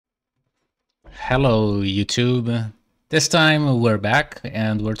Hello YouTube. This time we're back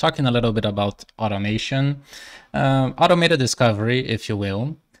and we're talking a little bit about automation, automated discovery, if you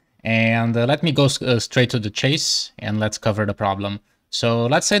will. And let me go straight to the chase and let's cover the problem. So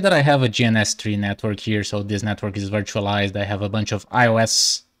let's say that I have a GNS3 network here. So this network is virtualized. I have a bunch of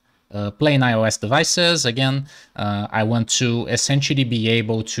plain iOS devices. Again, I want to essentially be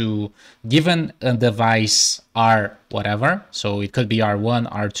able to, given a device R whatever, so it could be R1,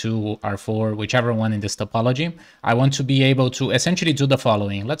 R2, R4, whichever one in this topology, I want to be able to essentially do the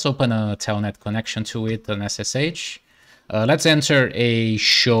following. Let's open a telnet connection to it, an SSH. Let's enter a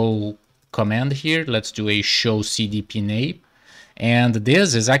show command here. Let's do a show CDP name. And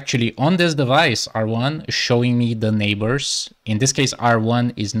this is actually on this device, R1, showing me the neighbors. In this case,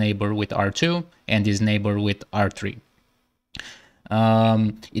 R1 is neighbor with R2 and is neighbor with R3.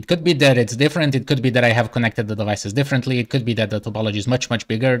 It could be that it's different. It could be that I have connected the devices differently. It could be that the topology is much, much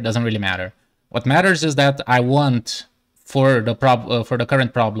bigger. It doesn't really matter. What matters is that I want for the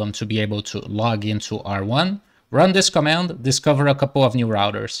current problem to be able to log into R1, run this command, discover a couple of new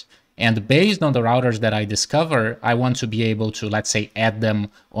routers. And based on the routers that I discover, I want to be able to, let's say, add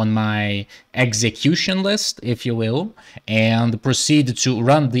them on my execution list, if you will, and proceed to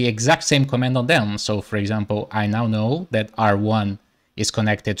run the exact same command on them. So, for example, I now know that R1 is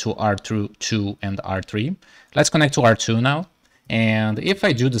connected to R2 and R3. Let's connect to R2 now. And if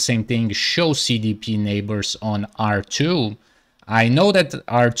I do the same thing, show CDP neighbors on R2, I know that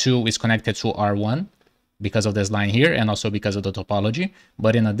R2 is connected to R1. Because of this line here and also because of the topology.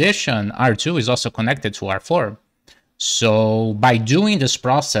 But in addition, R2 is also connected to R4. So by doing this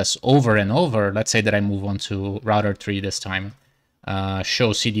process over and over, let's say that I move on to router 3 this time,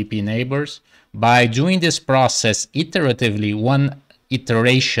 show CDP neighbors. By doing this process iteratively, one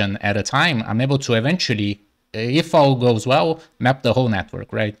iteration at a time, I'm able to eventually, if all goes well, map the whole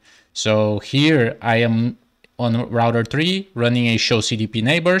network, right? So here I am on router 3 running a show CDP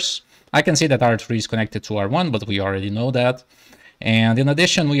neighbors. I can see that R3 is connected to R1, but we already know that. And in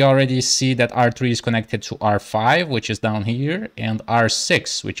addition, we already see that R3 is connected to R5, which is down here, and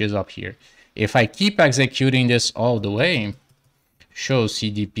R6, which is up here. If I keep executing this all the way, show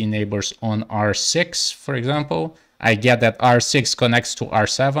CDP neighbors on R6, for example, I get that R6 connects to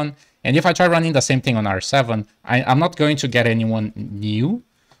R7. And if I try running the same thing on R7, I'm not going to get anyone new.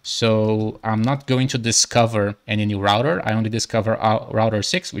 So I'm not going to discover any new router. I only discover router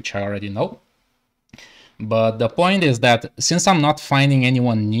 6, which I already know. But the point is that since I'm not finding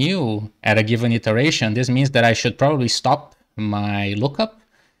anyone new at a given iteration, this means that I should probably stop my lookup,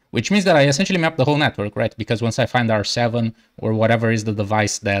 which means that I essentially map the whole network, right? Because once I find R7 or whatever is the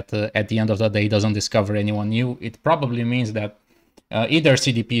device that at the end of the day doesn't discover anyone new, it probably means that either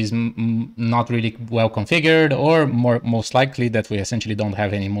CDP is not really well configured, or most likely that we essentially don't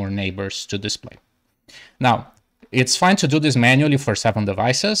have any more neighbors to display. Now, it's fine to do this manually for 7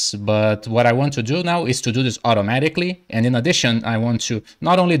 devices, but what I want to do now is to do this automatically. And in addition, I want to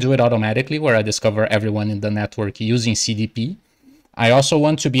not only do it automatically, where I discover everyone in the network using CDP, I also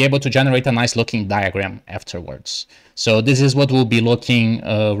want to be able to generate a nice looking diagram afterwards. So this is what we'll be looking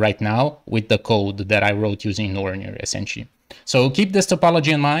right now with the code that I wrote using Nornir, essentially. So keep this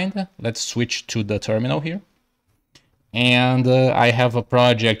topology in mind. Let's switch to the terminal here. And I have a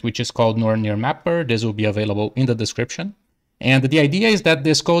project which is called Nornir Mapper. This will be available in the description. And the idea is that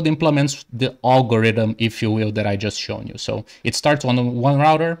this code implements the algorithm, if you will, that I just shown you. So it starts on one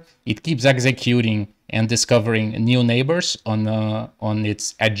router, it keeps executing and discovering new neighbors on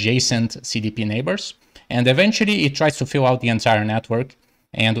its adjacent CDP neighbors. And eventually it tries to fill out the entire network.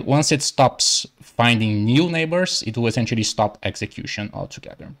 And once it stops finding new neighbors, it will essentially stop execution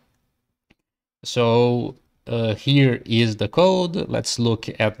altogether. So here is the code. Let's look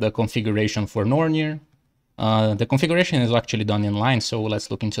at the configuration for Nornir. The configuration is actually done in line, so let's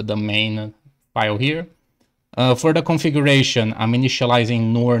look into the main file here. For the configuration, I'm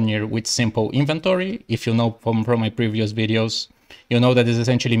initializing Nornir with simple inventory. If you know from my previous videos, you know that this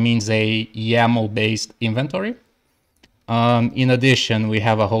essentially means a YAML-based inventory. In addition, we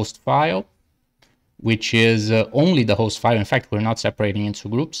have a host file, which is only the host file. In fact, we're not separating into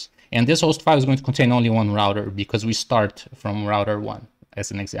groups. And this host file is going to contain only one router because we start from router 1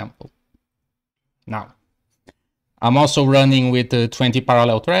 as an example. Now, I'm also running with 20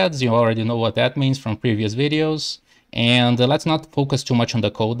 parallel threads. You already know what that means from previous videos. And let's not focus too much on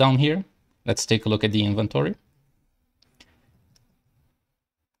the code down here. Let's take a look at the inventory.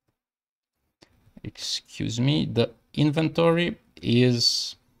 Excuse me, the inventory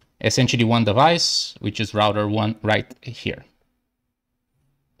is essentially one device, which is router 1 right here.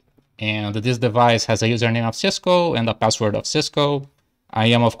 And this device has a username of Cisco and a password of Cisco. I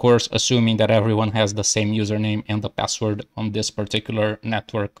am, of course, assuming that everyone has the same username and the password on this particular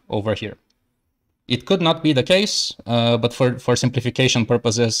network over here. It could not be the case, but for simplification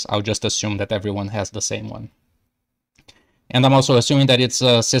purposes, I'll just assume that everyone has the same one. And I'm also assuming that it's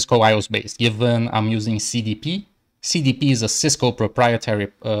Cisco IOS based, given I'm using CDP. CDP is a Cisco proprietary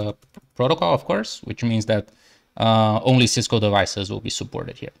protocol, of course, which means that only Cisco devices will be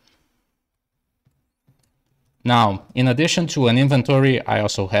supported here. Now, in addition to an inventory, I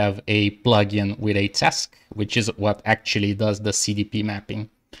also have a plugin with a task, which is what actually does the CDP mapping.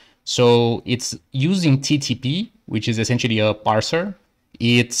 So it's using TTP, which is essentially a parser.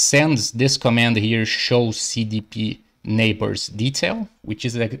 It sends this command here, show CDP neighbors detail, which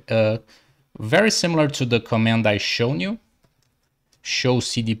is very similar to the command I shown you, show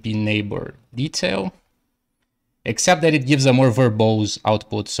CDP neighbor detail, except that it gives a more verbose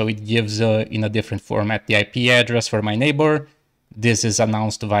output. So it gives in a different format the IP address for my neighbor. This is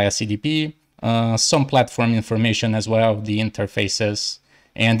announced via CDP, some platform information as well, the interfaces.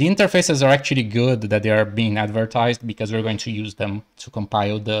 And the interfaces are actually good that they are being advertised because we're going to use them to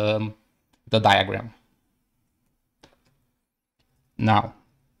compile the diagram. Now,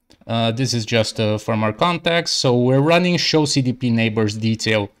 this is just for more context. So we're running show CDP neighbors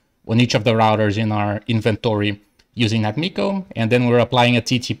detail on each of the routers in our inventory using Atmico, and then we're applying a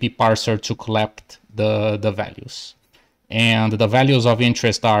TTP parser to collect the values. And the values of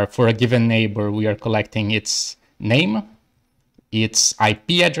interest are, for a given neighbor, we are collecting its name, its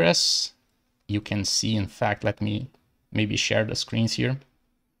IP address. You can see, in fact, let me maybe share the screens here.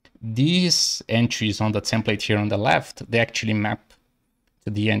 These entries on the template here on the left, they actually map to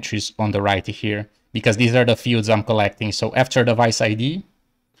the entries on the right here, because these are the fields I'm collecting. So after device ID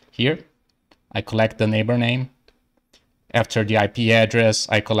here, I collect the neighbor name. After the IP address,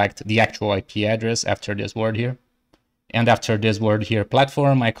 I collect the actual IP address after this word here. And after this word here,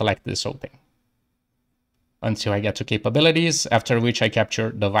 platform, I collect this whole thing until I get to capabilities, after which I capture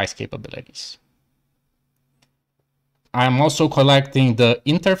device capabilities. I'm also collecting the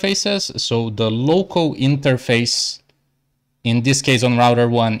interfaces. So the local interface, in this case on router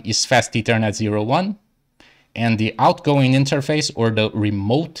 1, is fast Ethernet 01. And the outgoing interface, or the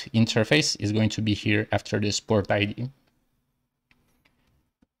remote interface, is going to be here after this port ID.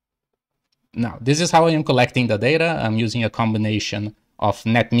 Now, this is how I am collecting the data. I'm using a combination of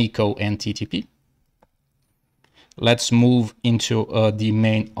NetMiko and TTP. Let's move into the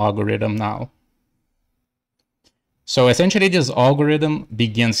main algorithm now. So essentially this algorithm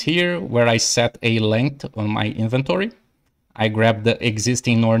begins here where I set a length on my inventory. I grab the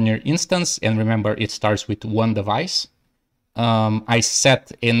existing Nornir instance, and remember it starts with one device. I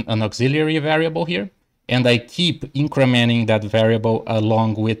set in an auxiliary variable here, and I keep incrementing that variable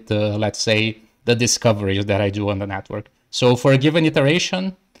along with, let's say, the discoveries that I do on the network. So for a given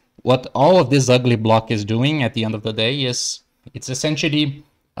iteration, what all of this ugly block is doing at the end of the day is it's essentially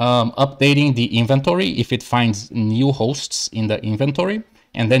updating the inventory if it finds new hosts in the inventory,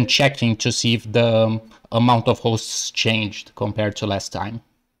 and then checking to see if the amount of hosts changed compared to last time.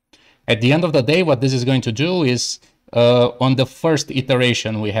 At the end of the day, what this is going to do is on the first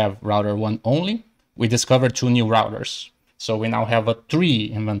iteration, we have router 1 only. We discovered 2 new routers. So we now have a 3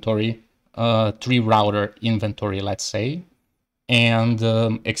 inventory, 3 router inventory, let's say. And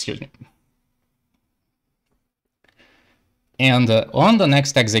excuse me. And on the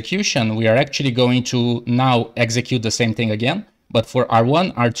next execution, we are actually going to now execute the same thing again, but for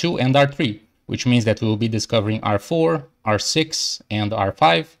R1, R2, and R3, which means that we will be discovering R4, R6, and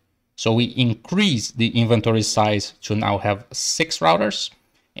R5. So we increase the inventory size to now have 6 routers.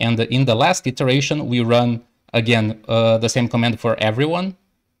 And in the last iteration, we run, again, the same command for everyone.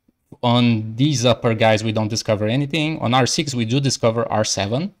 On these upper guys, we don't discover anything. On R6, we do discover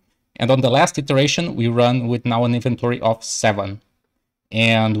R7. And on the last iteration, we run with now an inventory of 7.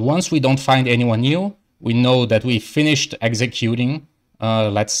 And once we don't find anyone new, we know that we finished executing,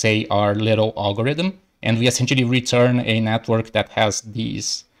 let's say, our little algorithm. And we essentially return a network that has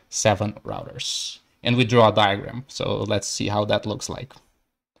these 7 routers. And we draw a diagram. So let's see how that looks like.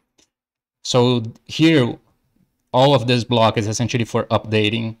 So here, all of this block is essentially for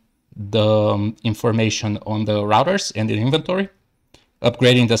updating the information on the routers and the inventory,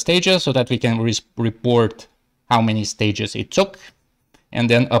 upgrading the stages so that we can report how many stages it took,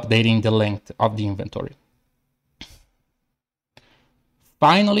 and then updating the length of the inventory.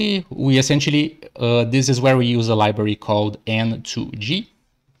 Finally, we essentially, this is where we use a library called N2G,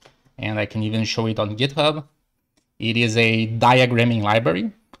 and I can even show it on GitHub. It is a diagramming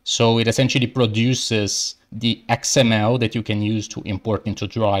library. So it essentially produces the XML that you can use to import into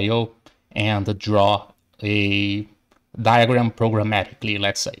drawio and draw a diagram programmatically,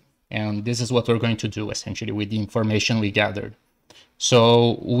 let's say. And this is what we're going to do essentially with the information we gathered.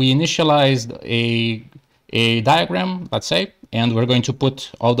 So we initialized a diagram, let's say, and we're going to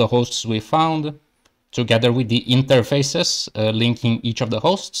put all the hosts we found together with the interfaces linking each of the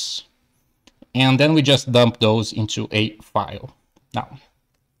hosts. And then we just dump those into a file. Now,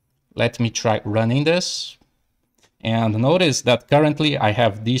 let me try running this. And notice that currently I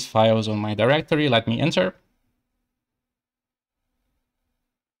have these files on my directory. Let me enter.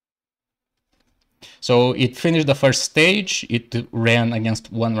 So it finished the first stage. It ran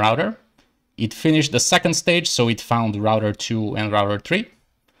against one router. It finished the second stage, so it found router 2 and router 3,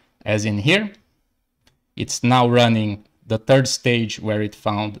 as in here. It's now running the third stage where it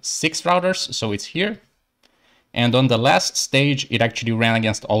found 6 routers, so it's here. And on the last stage, it actually ran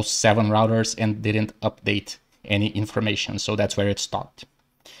against all 7 routers and didn't update any information, so that's where it stopped.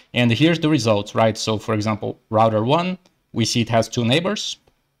 And here's the results, right? So for example, router 1, we see it has 2 neighbors.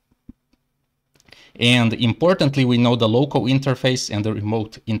 And importantly, we know the local interface and the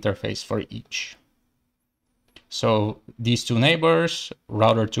remote interface for each. So these 2 neighbors,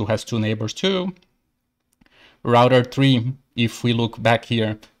 router 2 has 2 neighbors too. Router 3, if we look back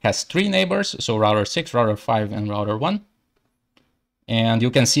here, has 3 neighbors. So router 6, router 5, and router 1. And you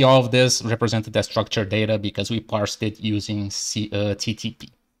can see all of this represented as structured data because we parsed it using TTP.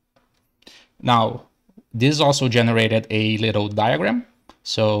 Now, this also generated a little diagram.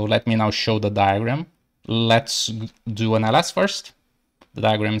 So let me now show the diagram. Let's do an ls first. The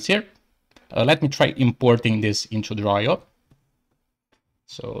diagram is here. Let me try importing this into drawio.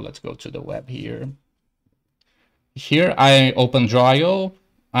 So let's go to the web here. Here I open drawio.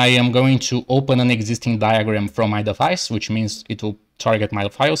 I am going to open an existing diagram from my device, which means it will target my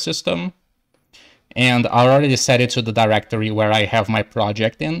file system. And I already set it to the directory where I have my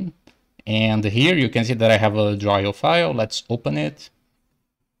project in. And here you can see that I have a drawio file. Let's open it.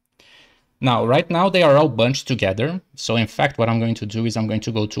 Now, right now they are all bunched together. So in fact, what I'm going to do is I'm going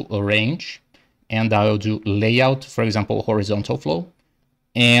to go to arrange and I'll do layout, for example, horizontal flow.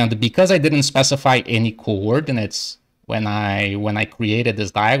 And because I didn't specify any coordinates when I created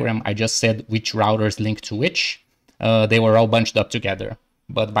this diagram, I just said which routers link to which. They were all bunched up together.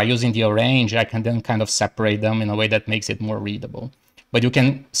 But by using the arrange, I can then kind of separate them in a way that makes it more readable. But you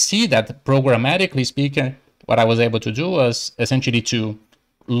can see that programmatically speaking, what I was able to do was essentially to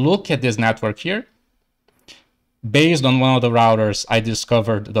look at this network here. Based on one of the routers, I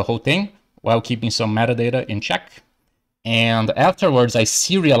discovered the whole thing while keeping some metadata in check. And afterwards, I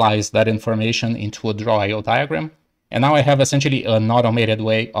serialized that information into a drawio diagram. And now I have essentially an automated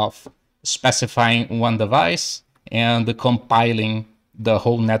way of specifying one device and compiling the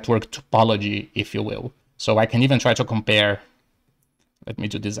whole network topology, if you will. So I can even try to compare. Let me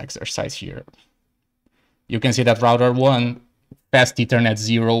do this exercise here. You can see that router 1, fast Ethernet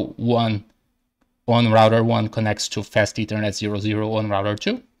 0.1 on router 1 connects to fast Ethernet 0.0 on router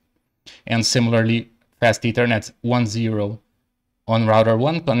 2. And similarly, fast Ethernet 1.0 on router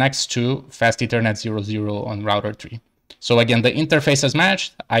 1 connects to fast Ethernet 0.0 on router 3. So again, the interface is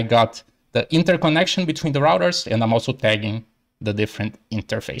matched. I got the interconnection between the routers, and I'm also tagging the different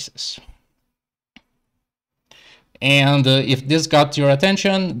interfaces. And if this got your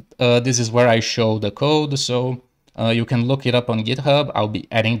attention, this is where I show the code. So you can look it up on GitHub. I'll be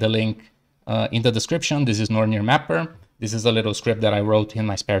adding the link in the description. This is Nornir Mapper. This is a little script that I wrote in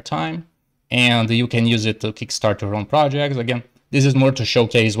my spare time. And you can use it to kickstart your own projects. Again, this is more to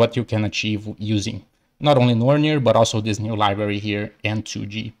showcase what you can achieve using not only Nornir, but also this new library here,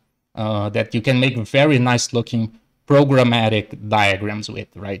 N2G, that you can make very nice looking programmatic diagrams with,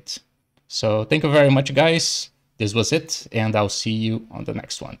 right? So thank you very much, guys. This was it, and I'll see you on the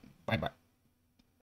next one. Bye-bye.